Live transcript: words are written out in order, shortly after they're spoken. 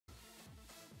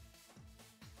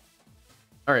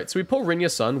All right, so we pull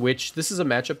Rinya Sun, which this is a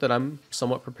matchup that I'm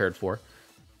somewhat prepared for.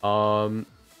 I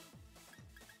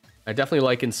definitely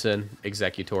like Sin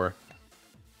Exeggutor.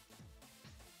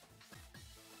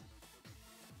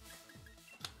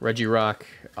 Regirock,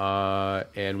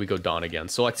 and we go Dawn again.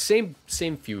 So like same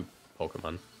few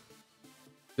Pokemon.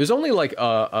 There's only like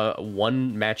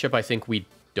one matchup I think we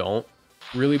don't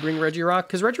really bring Regirock,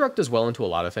 because Regirock does well into a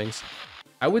lot of things.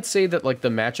 I would say that like the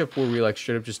matchup where we like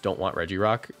straight up just don't want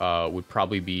Regirock would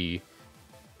probably be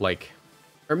like,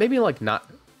 or maybe like not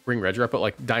bring Regirock, but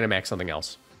like Dynamax something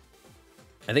else.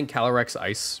 I think Calyrex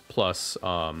Ice plus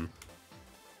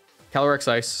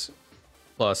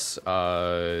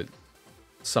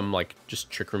some like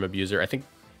just Trick Room Abuser. I think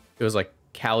it was like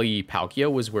Cali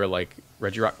Palkia was where like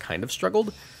Regirock kind of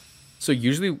struggled. So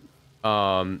usually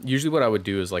what I would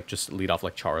do is like just lead off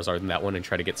like Charizard in that one and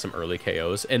try to get some early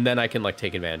KOs, and then I can like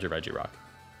take advantage of Regirock.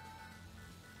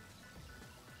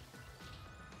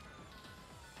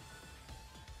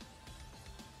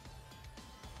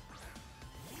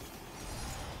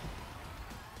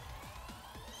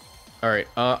 All right,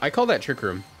 I call that Trick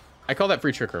Room. I call that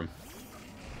free Trick Room.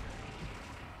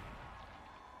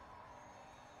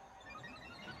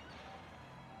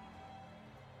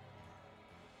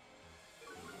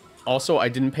 Also, I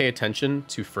didn't pay attention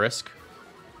to Frisk.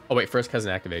 Oh wait, Frisk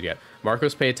hasn't activated yet.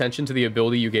 Marcos, pay attention to the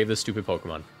ability you gave this stupid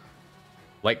Pokemon.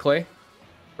 Light Clay?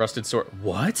 Rusted Sword.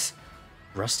 What?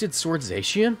 Rusted Sword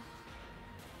Zacian?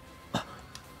 I'm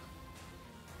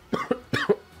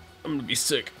gonna be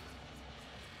sick.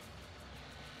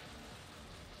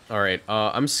 Alright,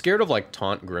 I'm scared of like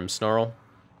Taunt Grimmsnarl.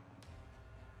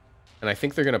 And I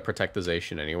think they're gonna protect the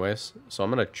Zacian anyways. So I'm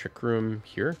gonna Trick Room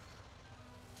here.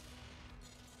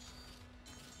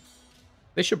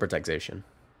 They should protect Zacian.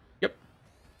 Yep.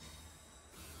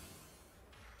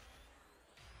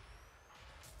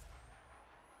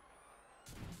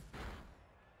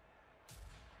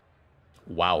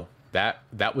 Wow,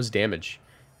 that was damage.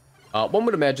 One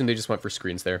would imagine they just went for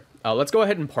screens there. Let's go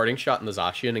ahead and Parting Shot in the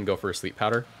Zacian and go for a Sleep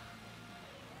Powder.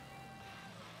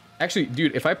 Actually,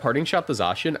 dude, if I Parting Shot the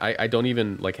Zacian, I don't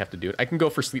even like have to do it. I can go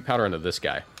for Sleep Powder onto this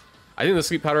guy. I think the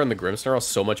Sleep Powder on the Grimmsnarl is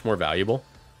so much more valuable.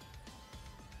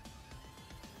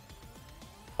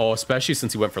 Oh, especially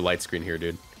since he went for Light Screen here,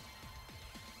 dude.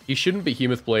 He shouldn't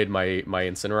Behemoth Blade my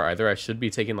Incineroar either. I should be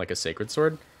taking like a Sacred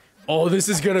Sword. Oh, this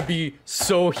is gonna be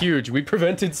so huge. We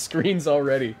prevented screens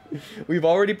already. We've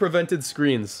already prevented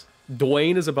screens.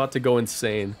 Dwayne is about to go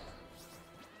insane.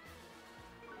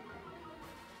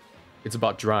 It's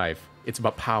about drive. It's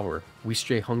about power. We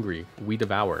stay hungry. We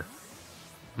devour.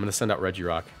 I'm gonna send out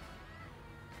Regirock.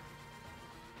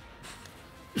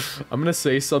 I'm gonna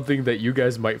say something that you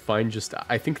guys might find just...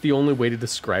 I think the only way to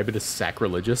describe it is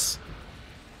sacrilegious.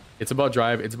 It's about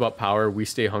drive, it's about power, we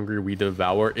stay hungry, we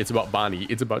devour. It's about Bonnie,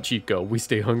 it's about Chico, we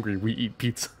stay hungry, we eat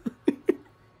pizza.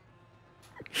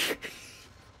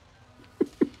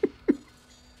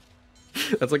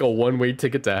 That's like a one-way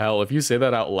ticket to hell. If you say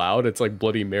that out loud, it's like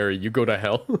Bloody Mary, you go to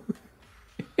hell.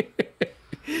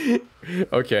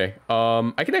 Okay,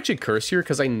 I can actually curse here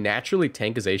because I naturally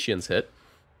tank Zacian's hit.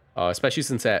 Especially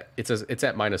since it's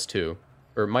at -2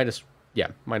 or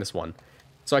 -1,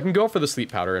 so I can go for the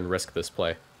Sleep Powder and risk this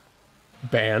play.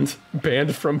 Banned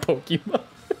from Pokemon.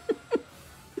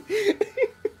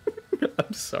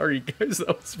 I'm sorry, guys,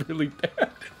 that was really bad.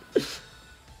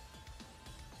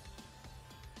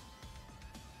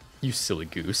 You silly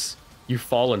goose, you've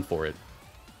fallen for it.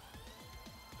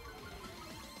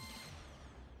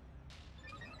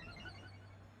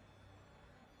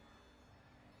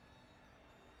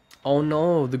 Oh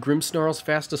no, the Grimmsnarl's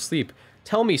fast asleep.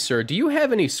 Tell me, sir, do you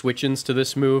have any switch-ins to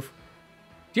this move?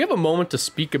 Do you have a moment to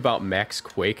speak about Max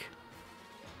Quake?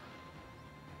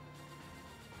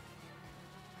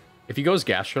 If he goes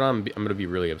Gastrodon, I'm gonna be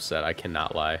really upset, I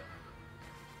cannot lie.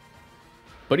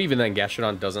 But even then,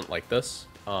 Gastrodon doesn't like this.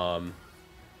 I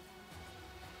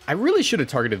really should have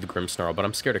targeted the Grimmsnarl, but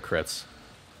I'm scared of crits.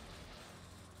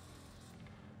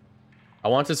 I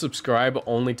want to subscribe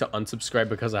only to unsubscribe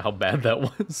because of how bad that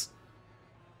was.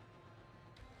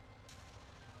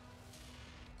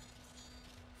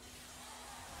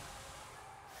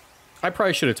 I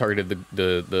probably should have targeted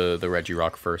the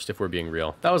Regirock first, if we're being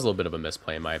real. That was a little bit of a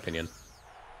misplay, in my opinion.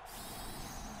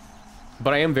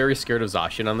 But I am very scared of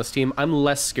Zacian on this team. I'm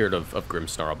less scared of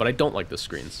Grimmsnarl, but I don't like the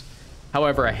screens.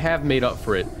 However, I have made up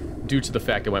for it due to the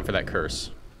fact I went for that curse.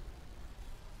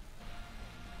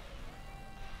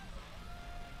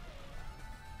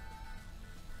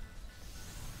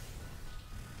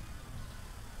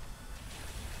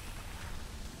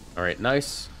 Alright,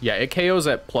 nice. Yeah, it KOs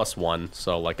at +1,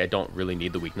 so like I don't really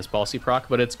need the weakness policy proc,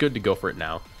 but it's good to go for it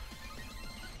now.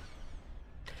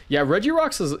 Yeah,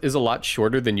 Regirock's is a lot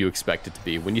shorter than you expect it to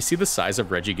be. When you see the size of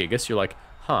Regigigas, you're like,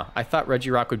 huh, I thought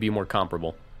Regirock would be more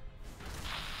comparable.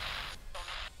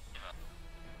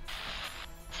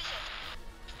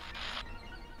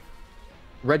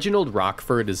 Reginald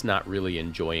Rockford is not really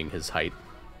enjoying his height.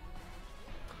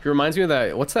 He reminds me of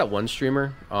that, what's that one streamer?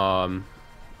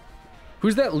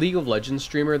 Who's that League of Legends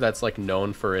streamer that's like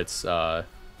known for its what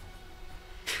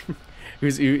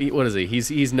is he?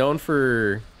 He's known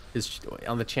for his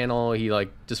on the channel, he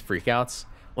like just freakouts.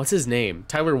 What's his name?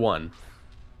 Tyler One.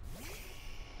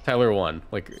 Tyler One.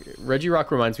 Like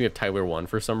Regirock reminds me of Tyler One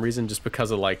for some reason, just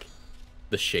because of like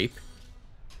the shape.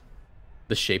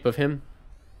 The shape of him.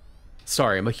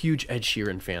 Sorry, I'm a huge Ed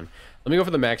Sheeran fan. Let me go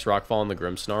for the Max Rockfall and the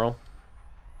Grimmsnarl.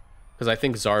 Because I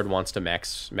think Zard wants to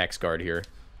max guard here.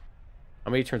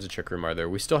 How many turns of Trick Room are there?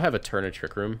 We still have a turn of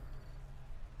Trick Room.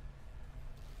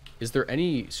 Is there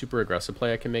any super aggressive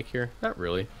play I can make here? Not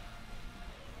really.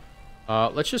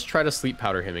 Let's just try to Sleep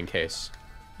Powder him in case.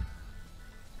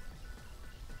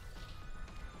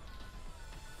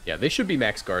 Yeah, they should be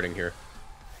max guarding here.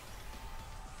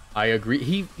 I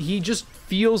agree. He just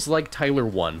feels like Tyler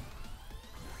One.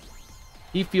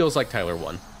 He feels like Tyler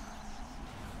One.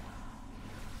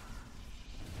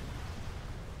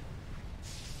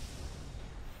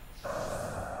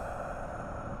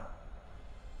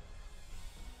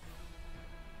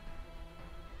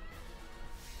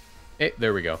 Hey,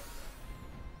 there we go.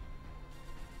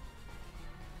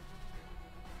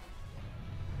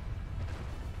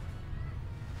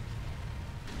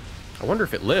 I wonder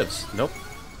if it lives. Nope.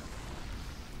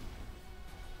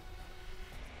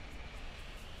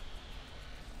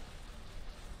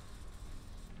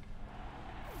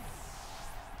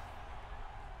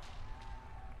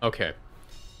 Okay.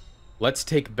 Let's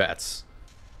take bets.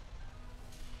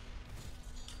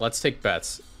 Let's take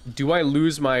bets. Do I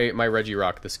lose my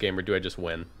Regirock this game, or do I just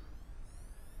win?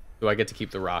 Do I get to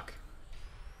keep the rock?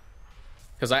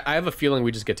 Because I have a feeling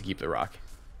we just get to keep the rock.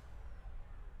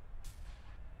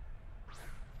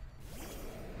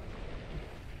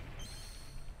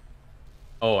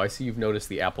 Oh, I see you've noticed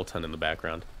the Appleton in the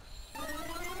background.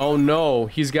 Oh no,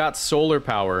 he's got solar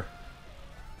power.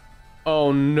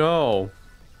 Oh no.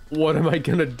 What am I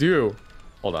gonna do?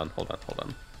 Hold on.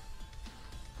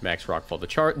 Max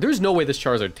Rockfall. There's no way this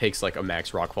Charizard takes like a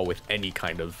Max Rockfall with any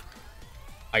kind of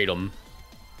item.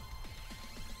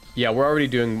 Yeah, we're already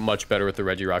doing much better with the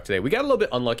Regirock today. We got a little bit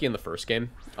unlucky in the first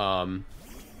game. I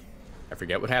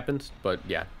forget what happened, but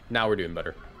yeah, now we're doing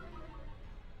better.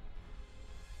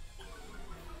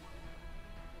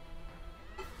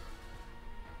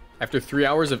 After 3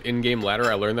 hours of in-game ladder,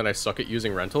 I learned that I suck at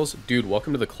using rentals. Dude,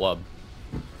 welcome to the club.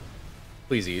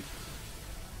 Please eat.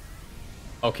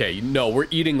 Okay, no, we're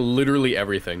eating literally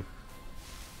everything.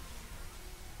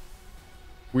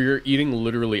 We're eating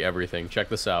literally everything. Check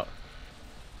this out.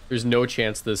 There's no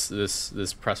chance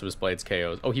this Precipice Blades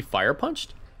KOs. Oh, he fire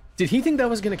punched? Did he think that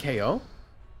was gonna KO?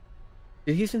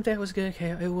 Did he think that was gonna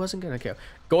KO? It wasn't gonna KO.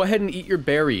 Go ahead and eat your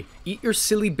berry. Eat your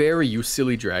silly berry, you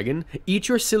silly dragon. Eat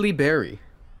your silly berry.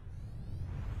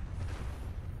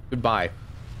 Goodbye.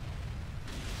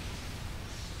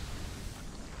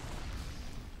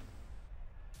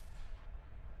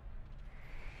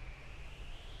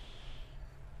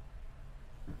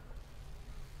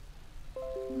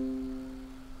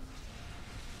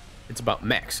 It's about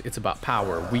max. It's about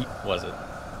power. Was it?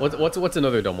 What's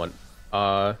another dumb one?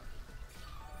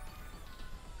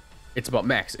 It's about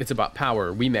max. It's about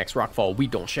power. We max Rockfall. We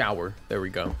don't shower. There we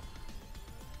go.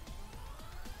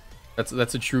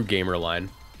 That's a true gamer line.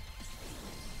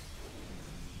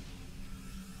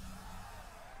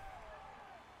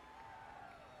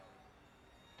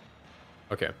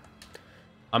 Okay.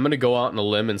 I'm gonna go out on a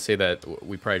limb and say that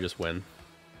we probably just win.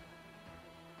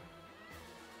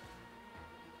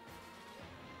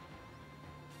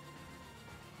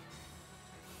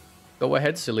 Go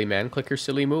ahead, silly man. Click your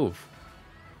silly move.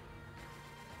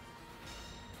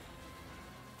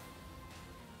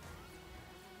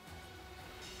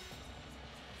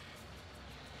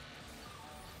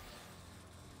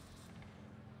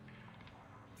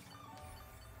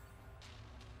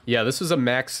 Yeah, this was a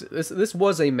max. This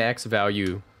was a max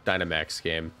value Dynamax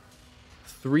game.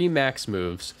 3 max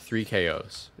moves, 3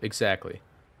 KOs. Exactly.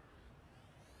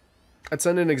 I'd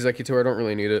send an Exeggutor. I don't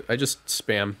really need it. I just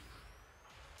spam.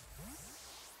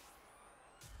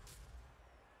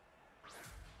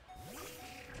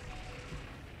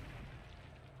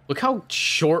 Look how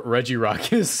short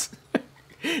Regirock is.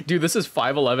 Dude, this is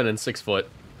 5'11" and 6 foot.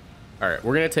 Alright,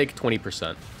 we're gonna take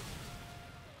 20%.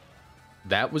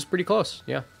 That was pretty close,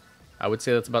 yeah. I would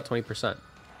say that's about 20%.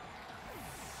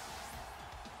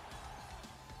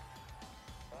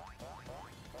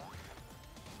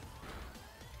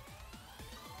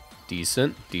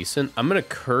 Decent, decent. I'm gonna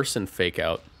curse and fake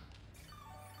out.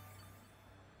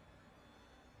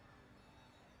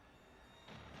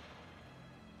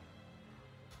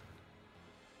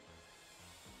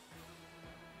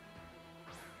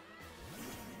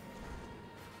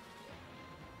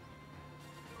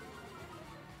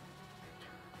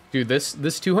 Dude,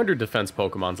 this 200 defense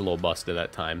Pokemon's a little busted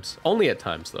at times. Only at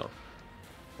times, though.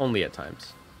 Only at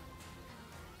times.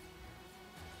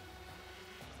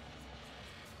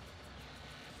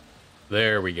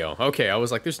 There we go. Okay, I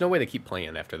was like, there's no way to keep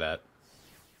playing after that.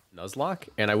 Nuzlocke,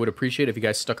 and I would appreciate if you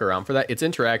guys stuck around for that. It's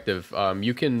interactive.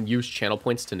 You can use channel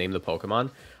points to name the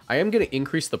Pokemon. I am going to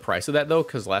increase the price of that, though,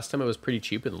 because last time it was pretty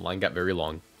cheap and the line got very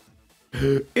long.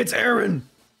 It's Aaron!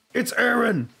 It's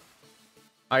Aaron!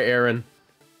 Hi, Aaron.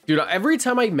 Dude, every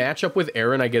time I match up with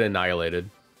Aaron, I get annihilated.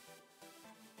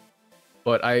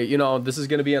 But you know, this is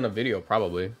going to be on a video,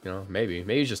 probably. You know, maybe.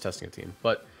 Maybe he's just testing a team.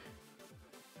 But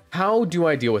how do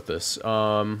I deal with this?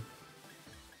 I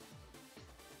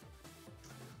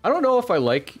don't know if I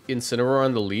like Incineroar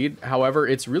on the lead. However,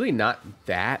 it's really not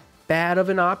that bad of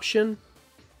an option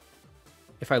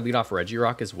if I lead off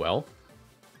Regirock as well.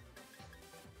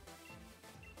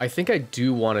 I think I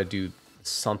do want to do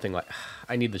something like...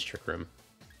 I need this Trick Room.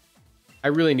 I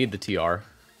really need the TR.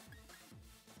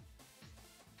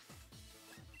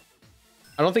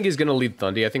 I don't think he's going to lead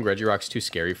Thundy. I think Regirock's too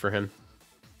scary for him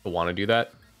to want to do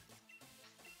that.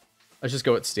 Let's just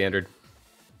go with standard.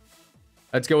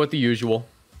 Let's go with the usual.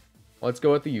 Let's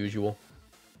go with the usual.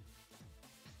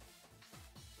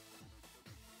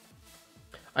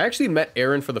 I actually met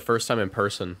Aaron for the first time in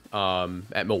person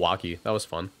at Milwaukee. That was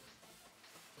fun.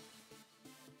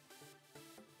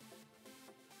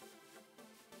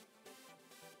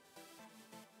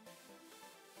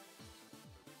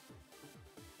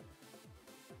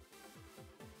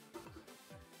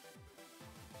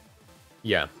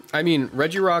 Yeah, I mean,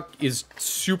 Regirock is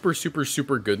super, super,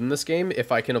 super good in this game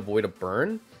if I can avoid a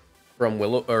burn from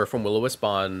Will-O-Wisp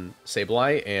on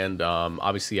Sableye, and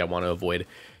obviously I want to avoid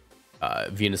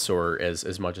Venusaur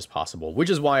as much as possible,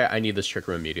 which is why I need this Trick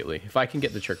Room immediately. If I can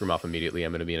get the Trick Room off immediately,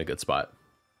 I'm going to be in a good spot.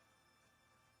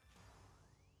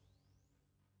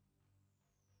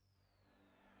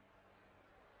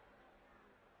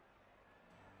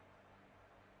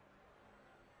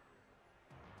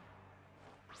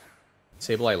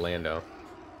 Sableye Lando.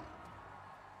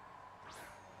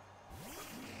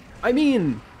 I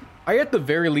mean, I at the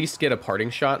very least get a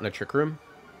parting shot in a Trick Room.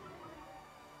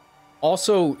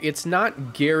 Also, it's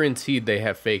not guaranteed they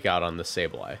have Fake Out on the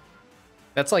Sableye.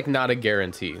 That's like not a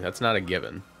guarantee. That's not a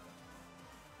given.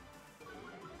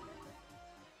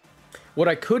 What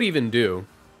I could even do...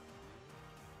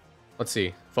 Let's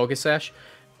see. Focus Sash.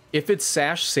 If it's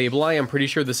Sash Sableye, I'm pretty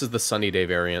sure this is the Sunny Day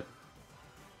variant.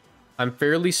 I'm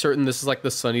fairly certain this is like the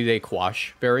Sunny Day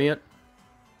Quash variant.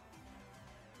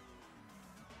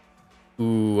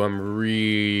 Ooh, I'm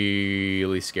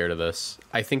really scared of this.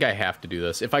 I think I have to do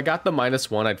this. If I got the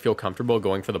 -1, I'd feel comfortable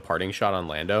going for the parting shot on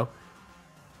Lando.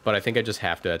 But I think I just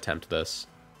have to attempt this.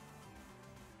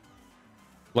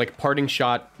 Like, parting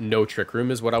shot, no Trick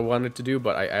Room is what I wanted to do,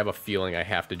 but I have a feeling I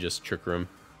have to just Trick Room.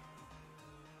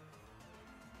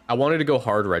 I wanted to go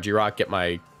hard Regirock, get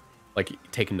my... like,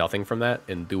 take nothing from that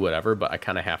and do whatever, but I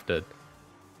kind of have to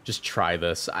just try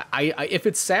this. If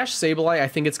it's Sash Sableye, I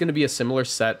think it's going to be a similar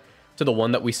set to the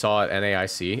one that we saw at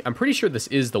NAIC. I'm pretty sure this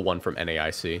is the one from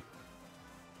NAIC,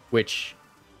 which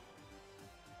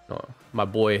my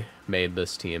boy made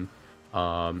this team.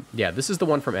 Yeah, this is the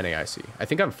one from NAIC. I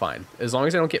think I'm fine. As long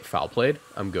as I don't get foul played,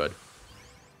 I'm good.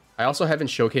 I also haven't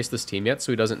showcased this team yet,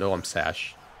 so he doesn't know I'm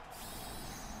Sash.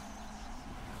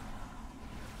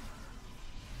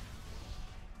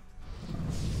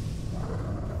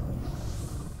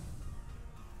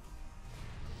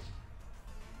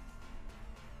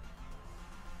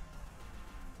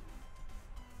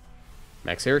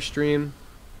 Max Airstream.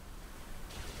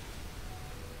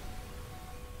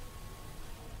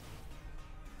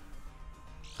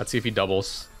 Let's see if he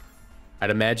doubles.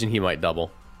 I'd imagine he might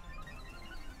double.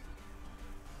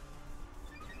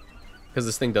 Because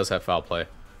this thing does have foul play.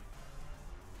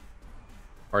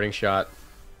 Parting shot.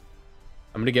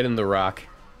 I'm going to get in the rock.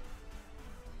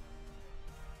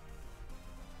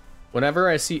 Whenever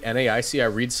I see NAIC, I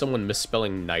read someone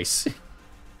misspelling nice.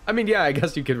 I mean, yeah, I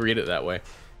guess you could read it that way.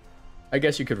 I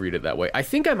guess you could read it that way. I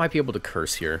think I might be able to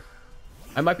curse here.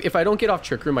 I might, if I don't get off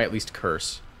Trick Room, I at least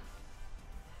curse.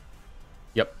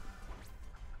 Yep.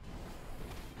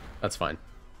 That's fine.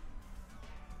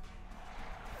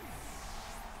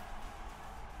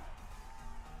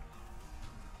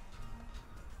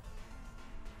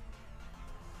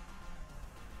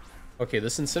 Okay,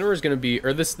 this Incineroar is going to be,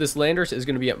 or this Landers is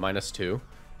going to be at -2.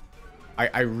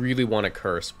 I really want to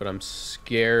curse, but I'm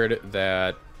scared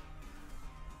that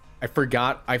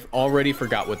I've already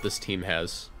forgot what this team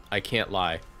has. I can't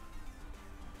lie.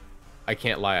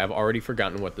 I've already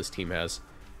forgotten what this team has.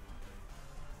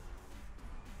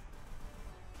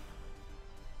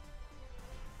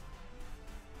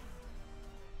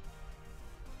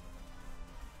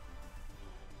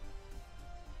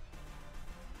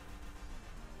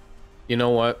 You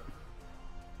know what?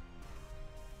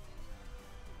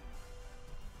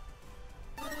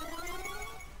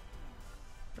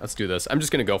 Let's do this. I'm just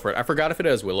going to go for it. I forgot if it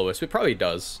has Will-O-Wisp. It probably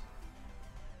does.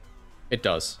 It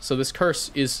does. So this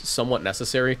curse is somewhat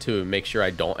necessary to make sure I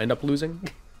don't end up losing.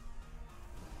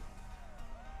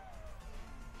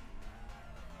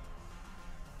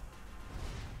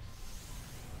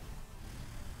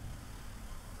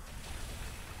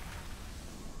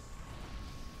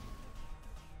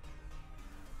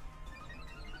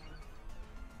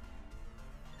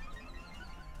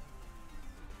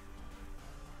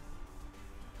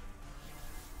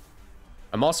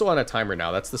 I'm also on a timer now.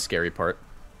 That's the scary part.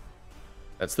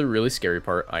 That's the really scary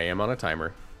part. I am on a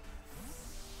timer.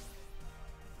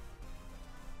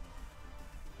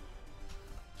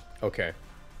 Okay.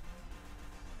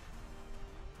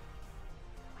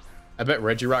 I bet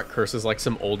Regirock curses like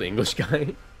some old English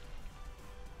guy.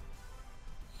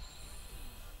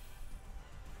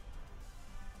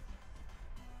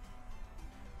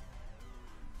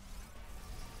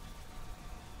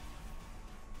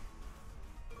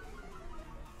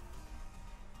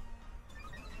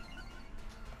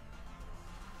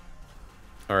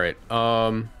 All right.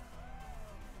 I'm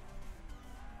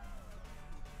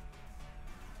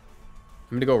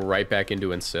gonna go right back into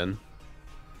Incin.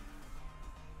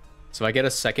 So if I get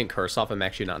a second curse off, I'm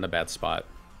actually not in a bad spot.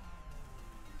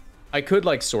 I could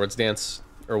like Swords Dance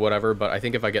or whatever, but I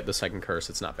think if I get the second curse,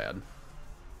 it's not bad.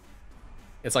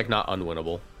 It's like not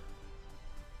unwinnable.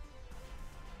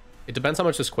 It depends how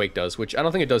much this Quake does, which I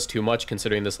don't think it does too much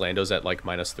considering this Lando's at like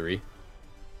 -3.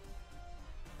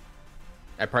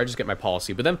 I probably just get my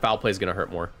policy, but then Foul Play is going to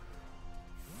hurt more.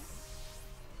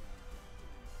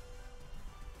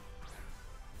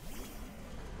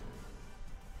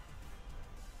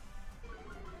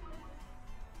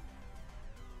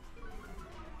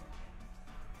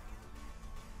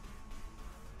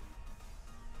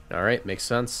 All right, makes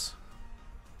sense.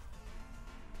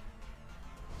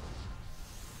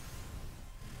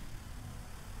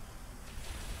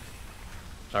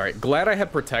 All right, glad I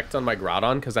had Protect on my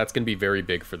Groudon because that's going to be very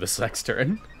big for this next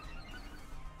turn.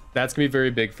 That's going to be very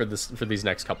big for these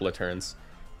next couple of turns.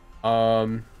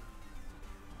 Let's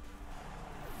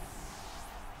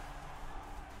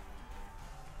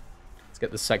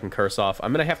get the second curse off.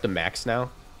 I'm going to have to max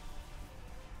now.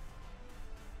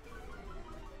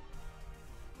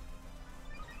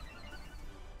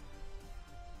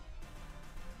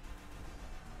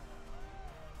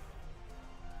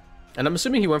 And I'm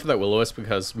assuming he went for that Will-O-Wisp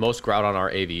because most Groudon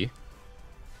are AV.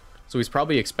 So he's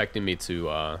probably expecting me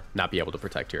to not be able to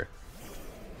protect here.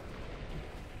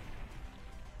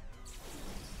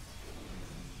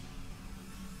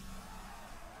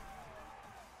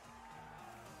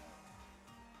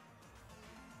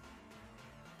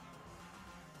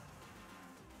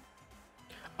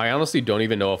 I honestly don't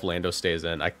even know if Lando stays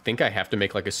in. I think I have to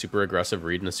make like a super aggressive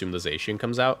read and assume the Zacian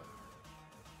comes out.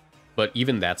 But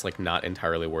even that's like not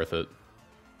entirely worth it.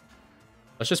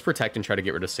 Let's just protect and try to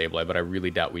get rid of Sableye, but I really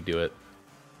doubt we do it.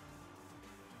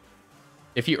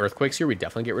 If he Earthquakes here, we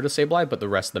definitely get rid of Sableye, but the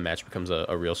rest of the match becomes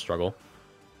a real struggle.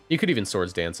 You could even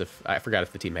Swords Dance if... I forgot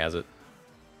if the team has it.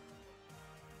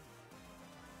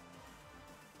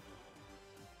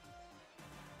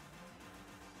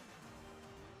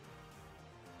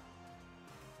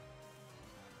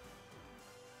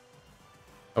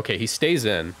 Okay, he stays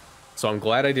in. So I'm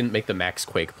glad I didn't make the max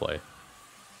Quake play.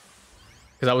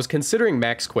 Because I was considering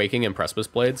max Quaking and Precipice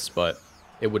Blades, but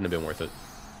it wouldn't have been worth it.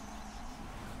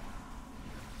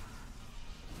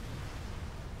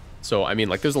 So, I mean,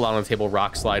 like, there's a lot on the table.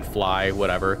 Rock Slide, Fly,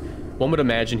 whatever. One would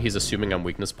imagine he's assuming I'm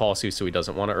Weakness Policy, so he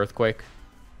doesn't want to Earthquake.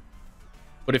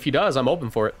 But if he does, I'm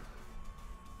open for it.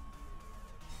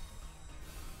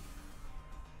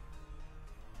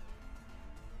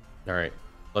 Alright.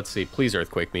 Let's see. Please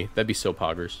Earthquake me. That'd be so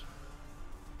poggers.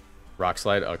 Rock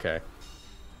Slide, okay.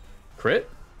 Crit?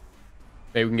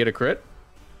 Maybe we can get a crit?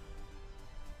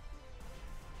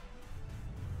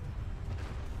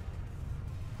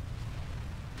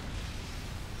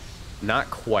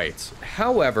 Not quite.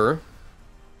 However,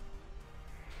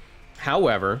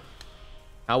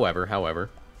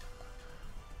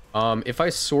 If I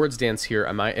Swords Dance here,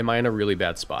 am I in a really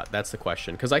bad spot? That's the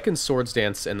question. Because I can Swords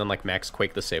Dance and then, like, Max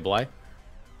Quake the Sableye.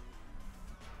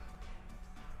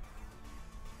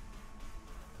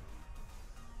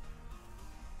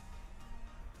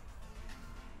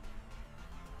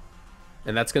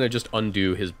 And that's going to just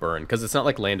undo his burn. Because it's not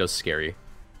like Lando's scary.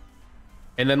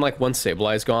 And then, like, once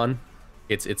Sableye's gone,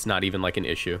 it's not even, like, an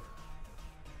issue.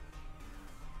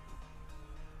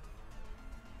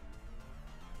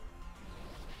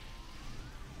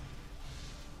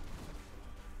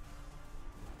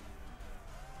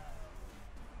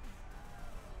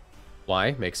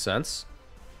 Why? Makes sense.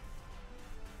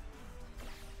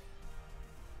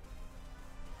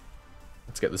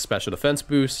 Let's get the special defense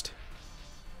boost.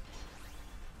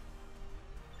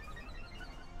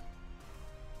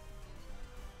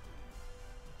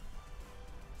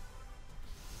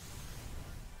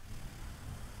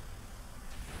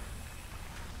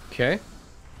 Okay.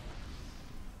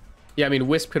 Yeah, I mean,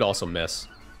 Wisp could also miss.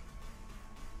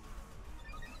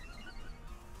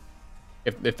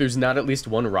 If there's not at least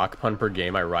one rock pun per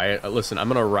game, I riot. Listen, I'm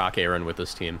gonna rock Aaron with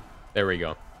this team. There we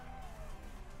go.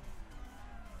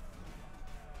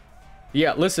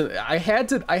 Yeah, listen, I had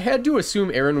to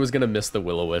assume Aaron was gonna miss the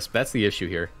Will-O-Wisp. That's the issue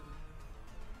here.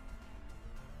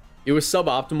 It was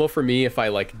suboptimal for me if I,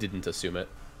 like, didn't assume it.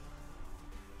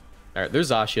 Alright, there's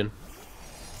Zacian.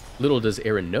 Little does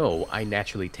Aaron know, I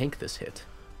naturally tank this hit.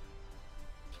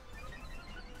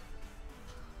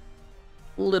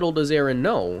 Little does Aaron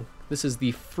know, this is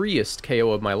the freest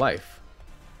KO of my life.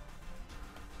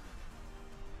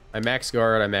 I max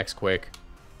guard, I max Quake.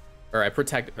 Or I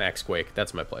protect max Quake,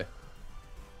 that's my play.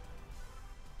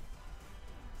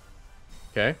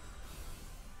 Okay.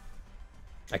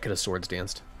 I could have Swords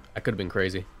Danced. I could have been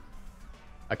crazy.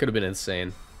 I could have been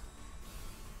insane.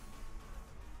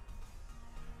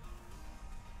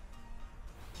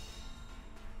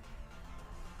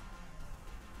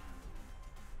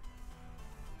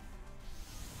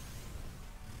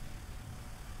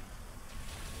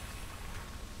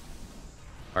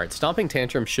 Alright, Stomping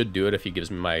Tantrum should do it if he gives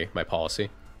me my policy.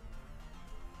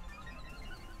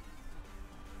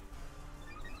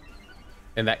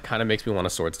 And that kind of makes me want to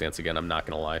Swords Dance again, I'm not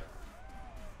going to lie.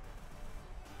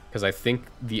 Because I think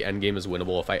the endgame is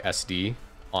winnable if I SD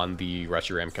on the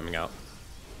Reshiram coming out.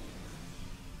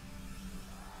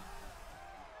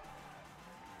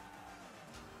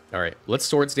 Alright, let's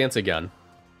Swords Dance again.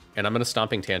 And I'm going to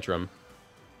Stomping Tantrum.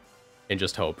 And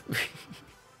just hope.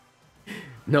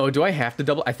 No, do I have to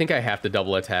double? I think I have to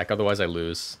double attack, otherwise I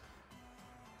lose.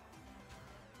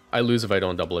 I lose if I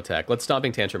don't double attack. Let's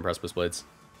Stomping Tantrum Precipice Blades.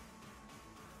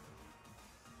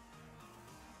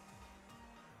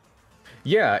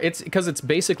 Yeah, it's because it's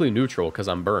basically neutral because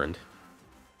I'm burned.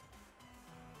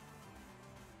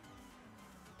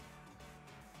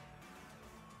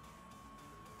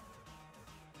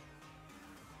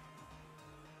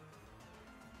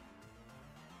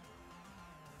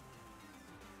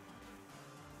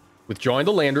 Withdrawing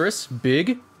the Landorus.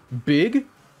 Big. Big.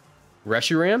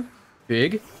 Reshiram.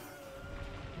 Big.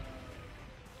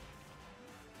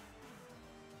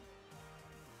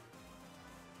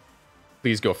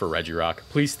 Please go for Regirock.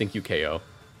 Please think you KO.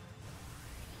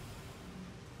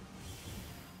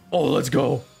 Oh, let's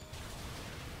go.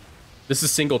 This is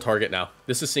single target now.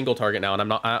 This is single target now, and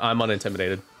I'm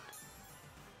unintimidated.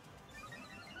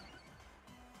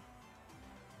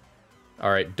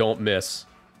 Alright, don't miss.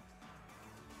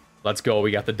 Let's go. We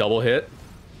got the double hit.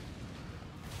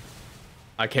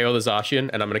 I KO the Zacian,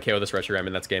 and I'm going to KO this Reshiram,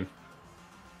 and that's game.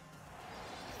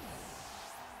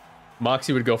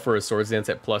 Moxie would go for a Swords Dance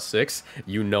at +6.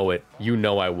 You know it. You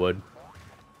know I would.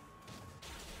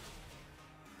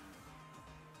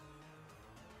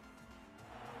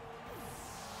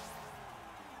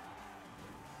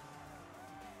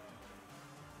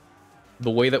 The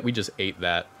way that we just ate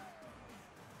that.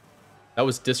 That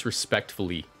was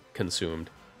disrespectfully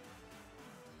consumed.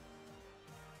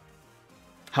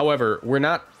 However, we're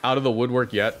not out of the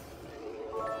woodwork yet.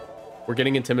 We're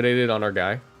getting intimidated on our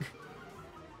guy.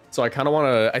 So I kind of want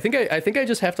to... I think I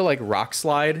just have to, like, Rock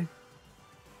Slide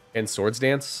and Swords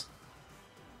Dance.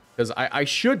 Because I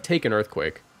should take an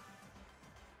Earthquake.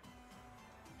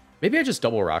 Maybe I just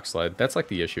double Rock Slide. That's, like,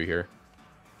 the issue here.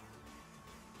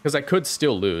 Because I could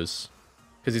still lose.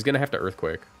 Because he's going to have to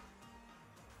Earthquake.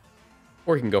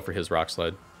 Or he can go for his Rock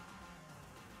Slide.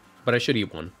 But I should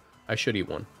eat one. I should eat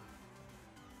one.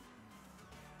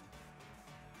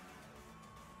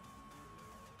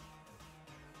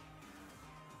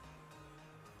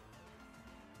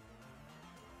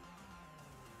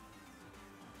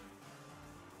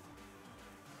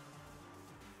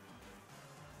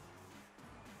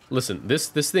 Listen, this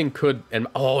thing could... And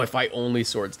oh, if I only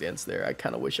Swords Dance there. I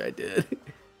kind of wish I did.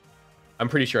 I'm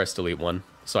pretty sure I still eat one.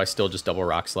 So I still just double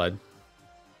Rock Slide.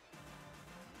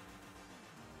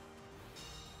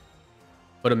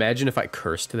 But imagine if I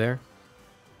cursed there.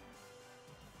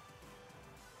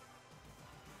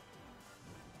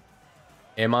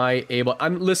 Am I able...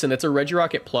 Listen, it's a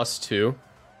Regirock +2.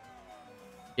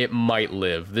 It might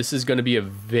live. This is going to be a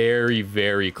very,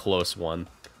 very close one.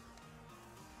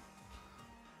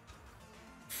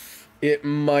 It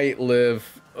might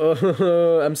live.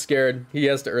 I'm scared. He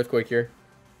has to Earthquake here.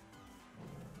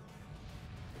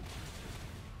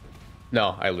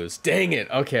 No, I lose. Dang it.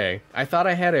 Okay. I thought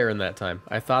I had Aaron that time.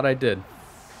 I thought I did.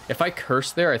 If I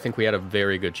cursed there, I think we had a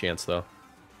very good chance, though.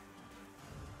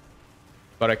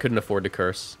 But I couldn't afford to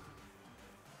curse.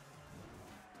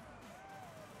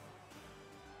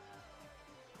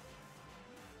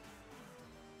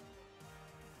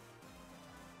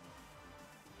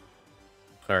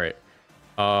 All right.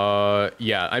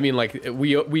 Yeah, I mean, like,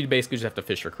 we basically just have to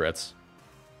fish for crits.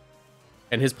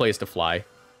 And his play is to fly.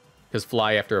 Because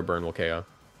fly after a burn will KO.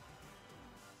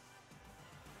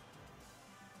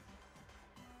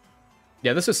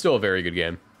 Yeah, this is still a very good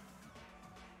game.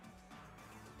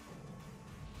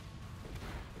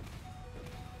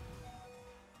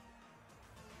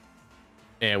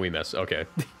 And we miss. Okay.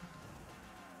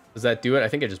 Does that do it? I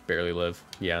think I just barely live.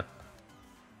 Yeah.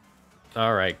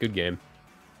 All right, good game.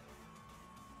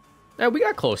 We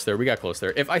got close there. We got close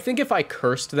there. I think if I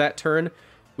cursed that turn,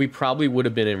 we probably would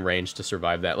have been in range to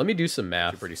survive that. Let me do some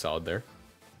math. Pretty solid there.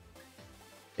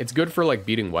 It's good for, like,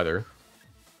 beating weather.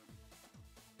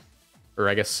 Or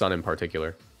I guess sun in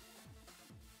particular.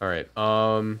 All right.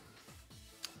 Wow,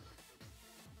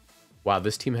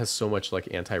 this team has so much,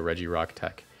 like, anti-Regirock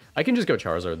tech. I can just go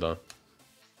Charizard, though.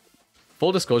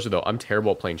 Full disclosure, though, I'm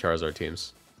terrible at playing Charizard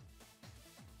teams.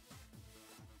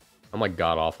 I'm, like,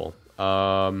 god-awful.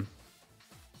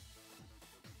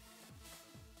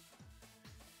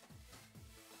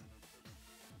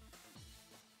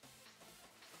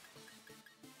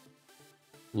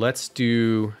 Let's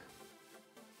do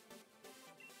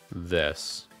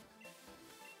this.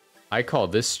 I call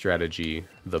this strategy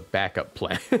the backup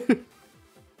plan.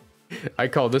 I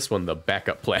call this one the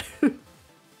backup plan.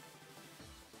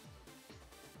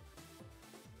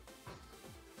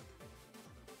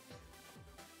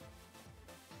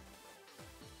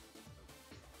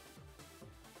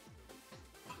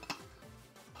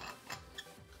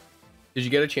 Did you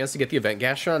get a chance to get the event,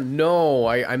 Gastron? No,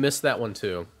 I missed that one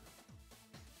too.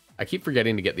 I keep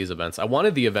forgetting to get these events. I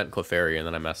wanted the event Clefairy, and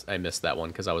then I missed that one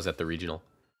because I was at the regional.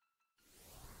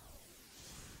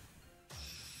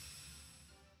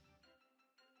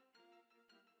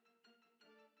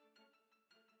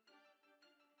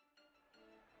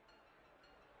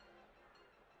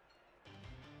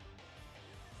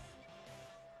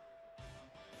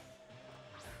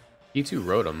 E2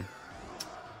 Rotom.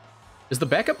 Is the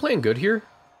backup plan good here?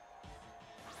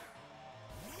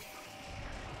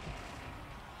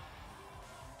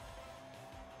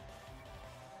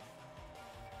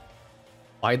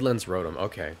 Wide Lens Rotom,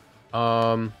 okay.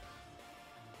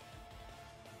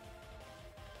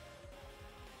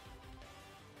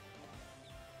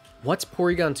 What's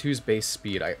Porygon 2's base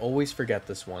speed? I always forget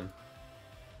this one.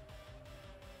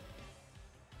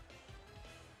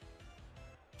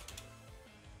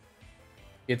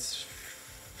 It's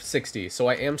 60, so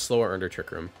I am slower under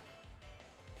Trick Room.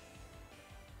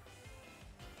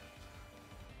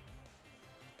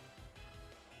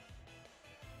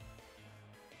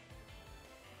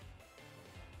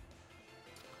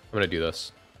 I'm gonna do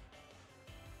this.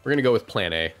 We're gonna go with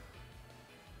Plan A.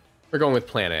 We're going with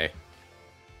Plan A.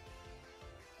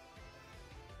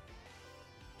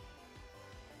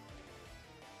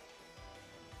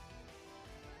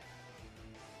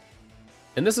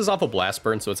 And this is off a Blast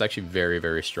Burn, so it's actually very,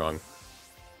 very strong.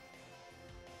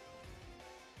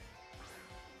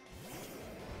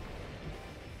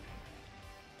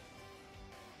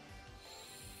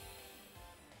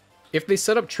 If they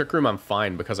set up Trick Room, I'm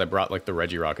fine because I brought, like, the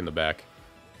Regirock in the back.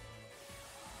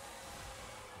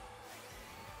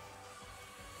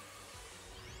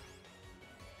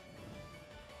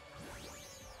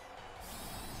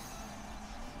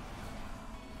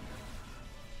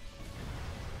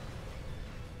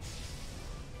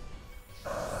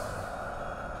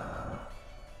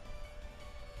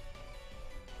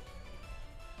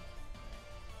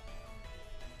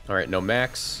 Alright, no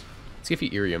max. Let's see if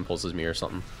he Eerie Impulses me or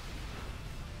something.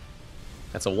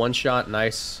 That's a one-shot,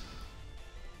 nice.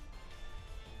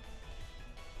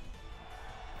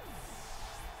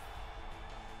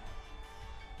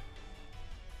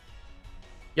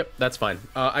 Yep, that's fine.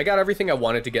 I got everything I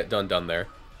wanted to get done there.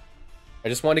 I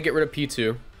just wanted to get rid of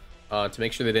P2 to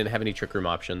make sure they didn't have any Trick Room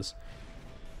options.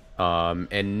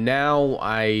 And now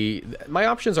my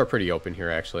options are pretty open here,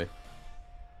 actually.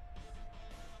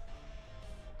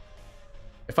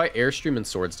 If I Airstream and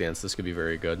Swords Dance, this could be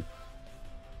very good.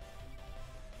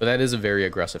 But that is a very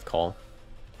aggressive call.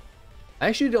 I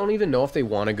actually don't even know if they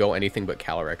want to go anything but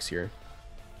Calyrex here.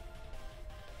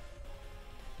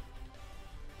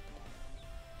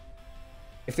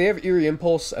 If they have Eerie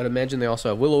Impulse, I'd imagine they also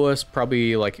have Will-O-Wisp.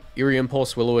 Probably like Eerie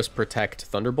Impulse, Will-O-Wisp, Protect,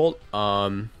 Thunderbolt.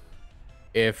 Or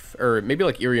maybe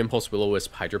like Eerie Impulse,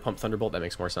 Will-O-Wisp, Hydro Pump, Thunderbolt. That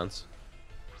makes more sense.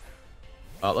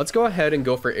 Let's go ahead and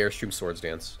go for Airstream Swords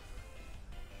Dance.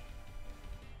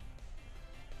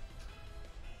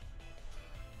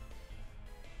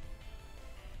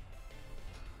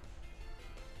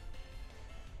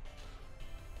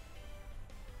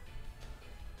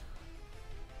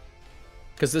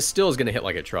 Because this still is going to hit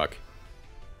like a truck.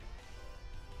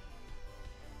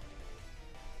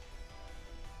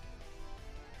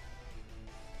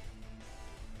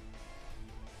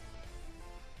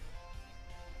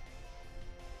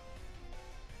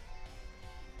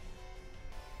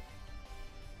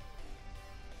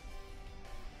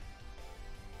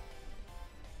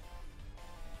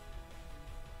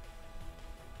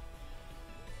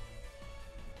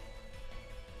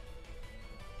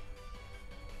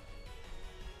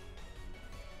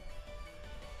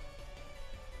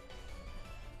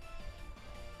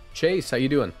 Chase, how you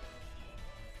doing?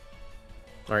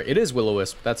 All right, it is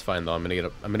Will-O-Wisp. That's fine though. I'm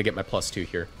gonna get my +2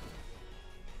 here.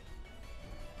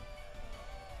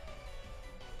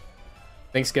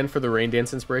 Thanks again for the Rain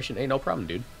Dance inspiration. Hey, no problem,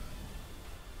 dude.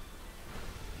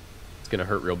 It's gonna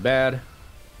hurt real bad.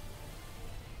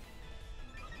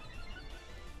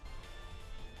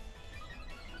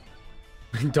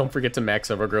 Don't forget to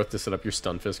max Overgrowth to set up your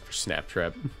Stunfisk for Snap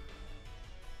Trap.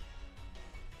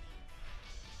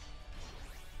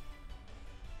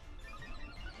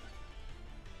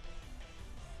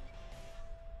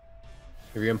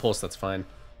 Your Impulse, that's fine.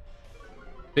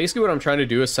 Basically what I'm trying to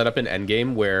do is set up an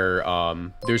endgame where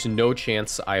there's no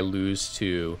chance I lose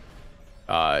to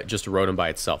just Rotom by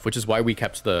itself, which is why we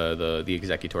kept the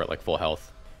Exeggutor at like full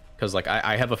health. Because like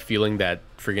I have a feeling that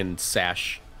friggin'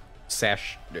 Sash,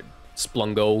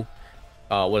 Splungo,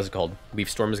 what is it called? Leaf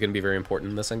Storm is going to be very important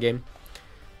in this endgame.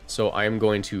 So I am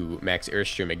going to max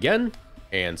Airstream again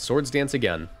and Swords Dance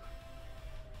again.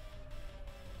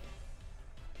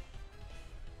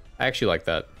 I actually like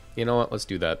that. You know what? Let's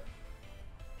do that.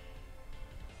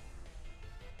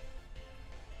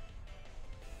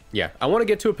 Yeah, I want to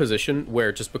get to a position where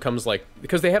it just becomes like...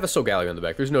 Because they have a Solgaleo in the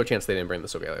back. There's no chance they didn't bring the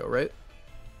Solgaleo, right?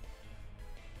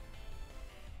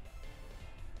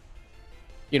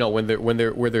 You know,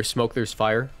 where there's smoke, there's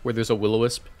fire. Where there's a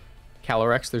Will-O-Wisp,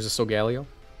 Calyrex, there's a Solgaleo.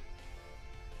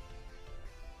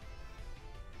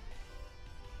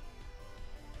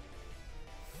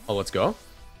 Oh, let's go.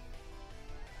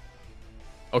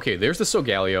 Okay, there's the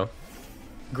Solgaleo.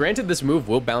 Granted, this move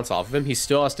will bounce off of him. He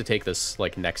still has to take this,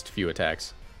 like, next few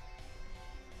attacks.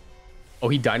 Oh,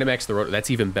 he Dynamaxed the Rotom.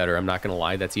 That's even better. I'm not gonna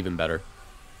lie. That's even better.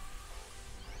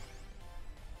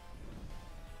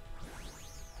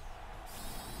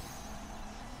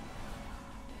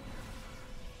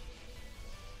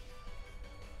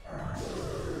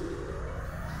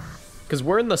 Because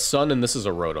we're in the sun and this is a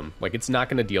Rotom. Like, it's not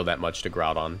gonna deal that much to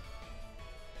Groudon.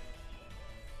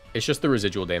 It's just the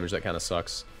residual damage that kind of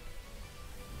sucks.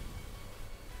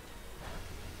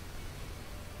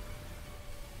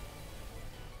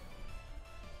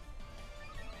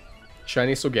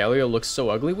 Shiny Solgaleo looks so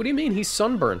ugly. What do you mean? He's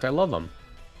sunburnt. I love him.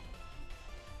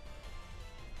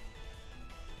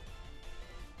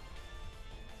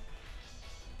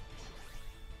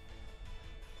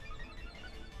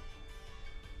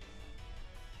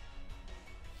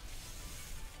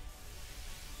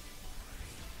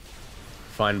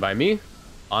 Fine by me.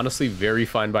 Honestly, very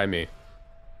fine by me.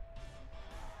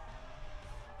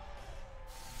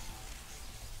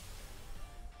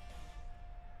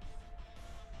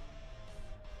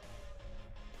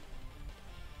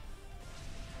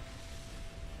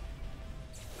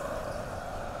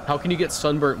 How can you get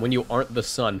sunburnt when you aren't the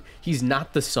sun? He's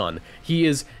not the sun. He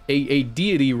is a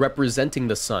deity representing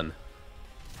the sun.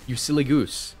 You silly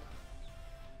goose.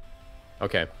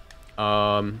 Okay.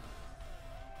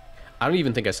 I don't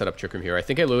even think I set up Trick Room here. I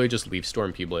think I literally just Leaf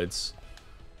Storm P-Blades.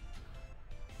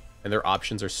 And their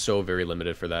options are so very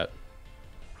limited for that.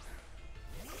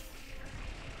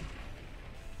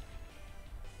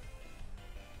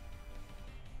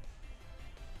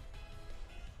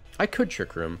 I could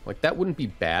Trick Room. Like, that wouldn't be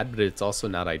bad, but it's also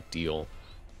not ideal.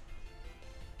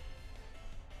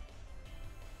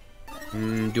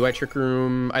 Do I Trick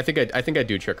Room? I think I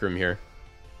do Trick Room here.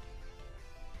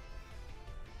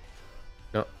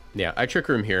 No, yeah, I Trick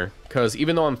Room here because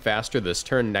even though I'm faster this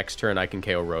turn, next turn I can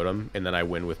KO Rotom and then I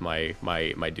win with my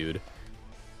dude.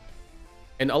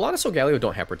 And a lot of Solgaleo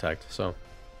don't have Protect, so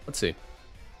let's see.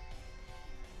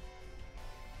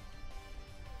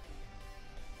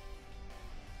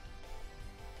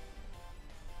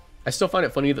 I still find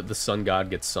it funny that the Sun God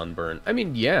gets Sunburn. I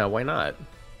mean, yeah, why not?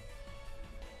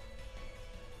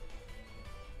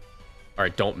 All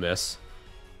right, don't miss.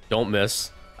 Don't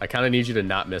miss. I kind of need you to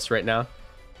not miss right now.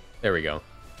 There we go.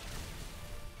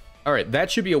 All right, that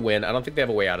should be a win. I don't think they have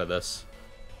a way out of this.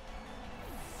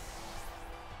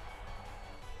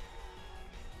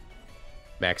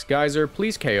 Max Geyser,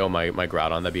 please KO my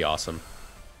Groudon. That'd be awesome.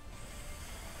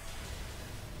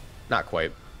 Not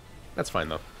quite. That's fine,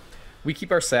 though. We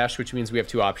keep our Sash, which means we have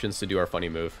 2 options to do our funny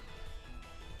move.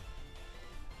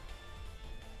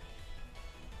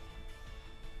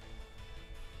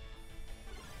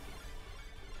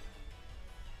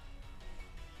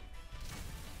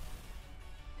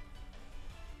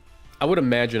 I would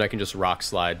imagine I can just Rock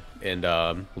Slide and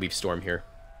Leaf Storm here.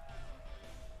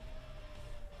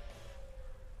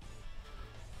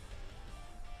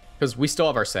 Because we still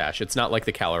have our Sash. It's not like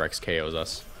the Calyrex KOs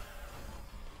us.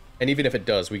 And even if it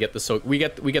does, we get the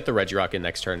Regirock in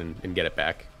next turn and get it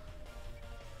back.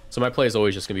 So my play is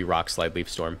always just gonna be Rock Slide, Leaf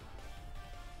Storm.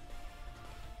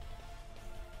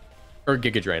 Or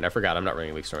Giga Drain. I forgot I'm not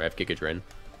running Leaf Storm. I have Giga Drain.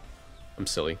 I'm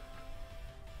silly.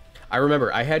 I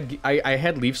remember I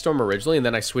had Leaf Storm originally, and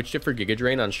then I switched it for Giga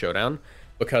Drain on Showdown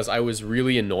because I was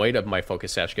really annoyed of my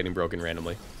Focus Sash getting broken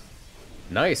randomly.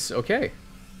 Nice. Okay.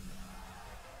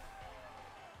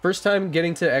 First time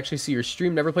getting to actually see your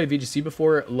stream. Never played VGC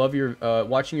before. Love your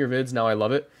watching your vids. Now I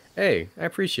love it. Hey, I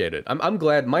appreciate it. I'm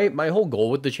glad. My whole goal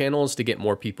with the channel is to get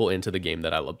more people into the game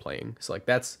that I love playing. So like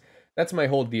that's my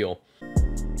whole deal.